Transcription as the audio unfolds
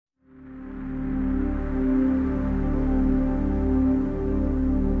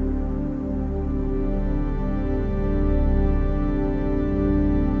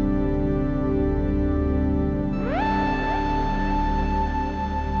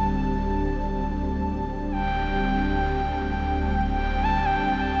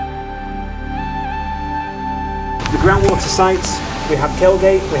groundwater sites, we have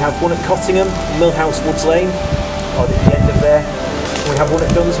Kelgate, we have one at Cottingham, Millhouse Woods Lane, or at the end of there. We have one at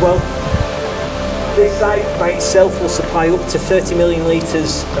Dunswell. This site by itself will supply up to 30 million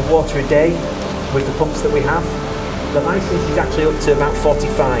litres of water a day with the pumps that we have. The licence is actually up to about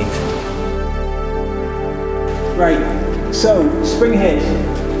 45. Right, so Springhead.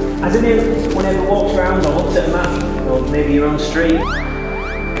 As anyone ever walked around or looked at a map, or maybe your own street,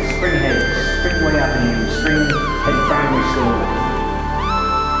 Springhead, Springway Avenue, Springhead Primary School.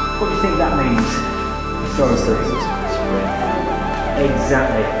 What do you think that means? Historically.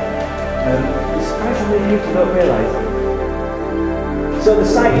 Exactly. It's surprisingly people don't realise. So the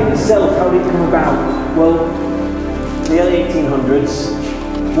site in itself, how did it come about? Well, in the early 1800s,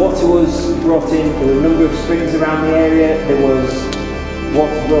 water was brought in, there were a number of springs around the area, there was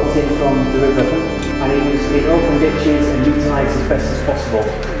water brought in from the river, and it was in open ditches and utilised as best as possible.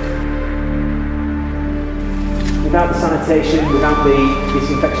 Without the sanitation, without the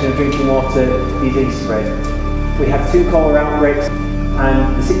disinfection of drinking water, disease spread. We had 2 cholera outbreaks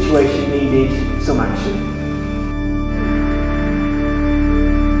and the situation needed some action.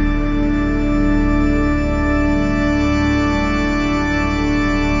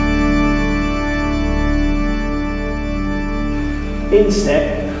 In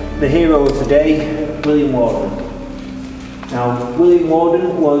step, the hero of the day, William Warden. Now, William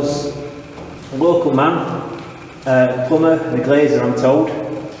Warden was a local man, a plumber and a glazer, I'm told,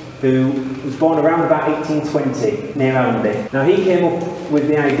 who was born around about 1820 near Allenby. Now he came up with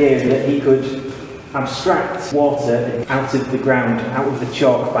the idea that he could abstract water out of the ground, out of the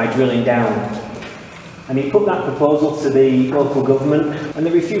chalk by drilling down. And he put that proposal to the local government and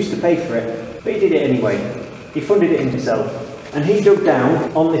they refused to pay for it, but he did it anyway. He funded it himself. And he dug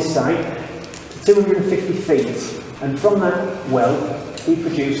down on this site to 250 feet, and from that well he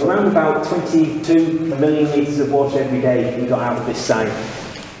produced around about 22 million litres of water every day he got out of this site.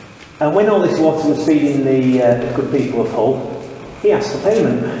 And when all this water was feeding the good people of Hull, he asked for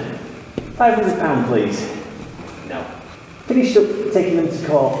payment. £500 please. No. Finished up taking them to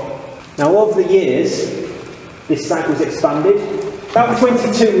court. Now over the years, this site was expanded. About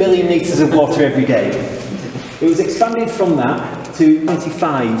 22 million litres of water every day. It was expanded from that to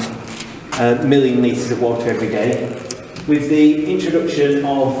 25 million litres of water every day with the introduction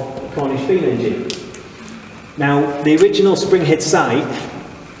of the Cornish beam engine. Now the original Springhead site,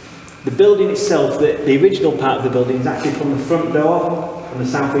 the building itself, the original part of the building is actually from the front door on the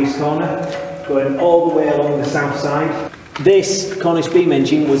southeast corner, going all the way along the south side. This Cornish beam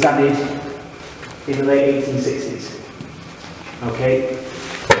engine was added in the late 1860s. Okay.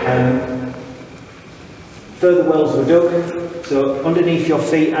 Further wells were dug, so underneath your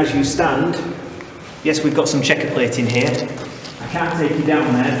feet as you stand, yes, we've got some checker plating here. I can't take you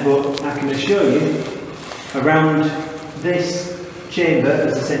down there, but I can assure you, around this chamber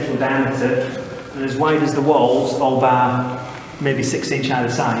is a central diameter, and as wide as the walls, all bar maybe 6 inch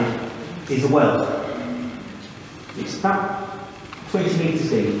either side, is a well. It's about 20 metres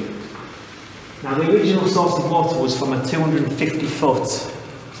deep. Now the original source of water was from a 250 foot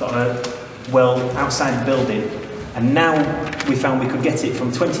sort of well outside the building, and now we found we could get it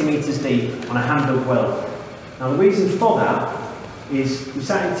from 20 metres deep on a hand-dug well. Now the reason for that is we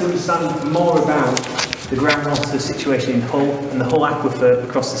started to understand more about the groundwater situation in Hull and the Hull aquifer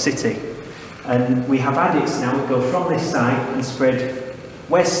across the city, and we have adits now that go from this site and spread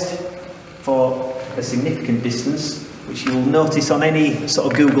west for a significant distance, which you'll notice on any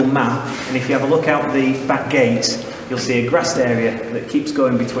sort of Google map, and if you have a look out the back gates you'll see a grassed area that keeps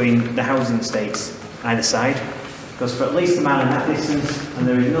going between the housing estates either side. It goes for at least a mile in that distance, and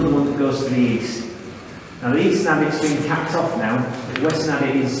there is another one that goes to the east. Now the eastern adit's been capped off now, but the western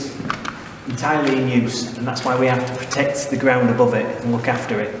adit is entirely in use, and that's why we have to protect the ground above it and look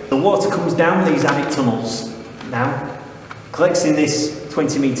after it. The water comes down these adit tunnels now, collects in this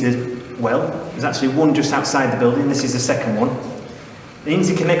 20 metre well. There's actually one just outside the building, this is the second one. The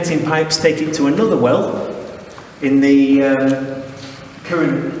interconnecting pipes take it to another well in the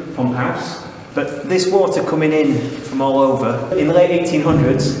current pump house, but this water coming in from all over. In the late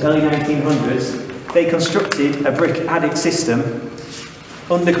 1800s, early 1900s, they constructed a brick adit system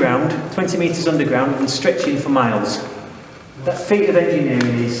underground, 20 metres underground and stretching for miles. That feat of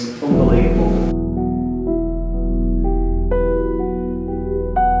engineering is unbelievable.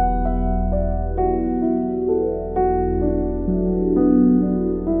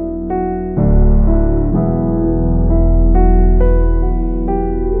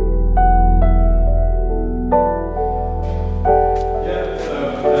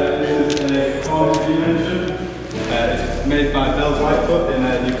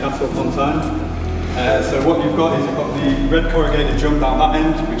 So what you've got is you've got the red corrugated drum down that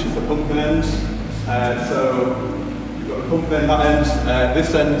end, which is the pumping end. So you've got the pump end, that end.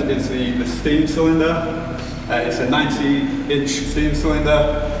 This end is the steam cylinder. It's a 90-inch steam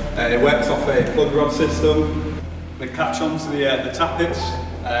cylinder. It works off a plug rod system. They catch onto the tappets.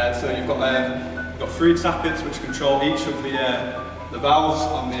 So you've got 3 tappets which control each of the valves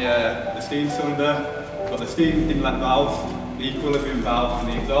on the steam cylinder. You've got the steam inlet valve, the equilibrium valve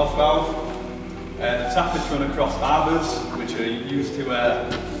and the exhaust valve. The tappets run across arbors which are used to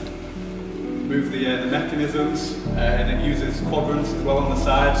move the mechanisms, and it uses quadrants as well on the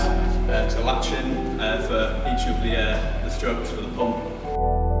sides to latch in for each of the strokes for the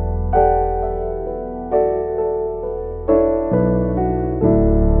pump.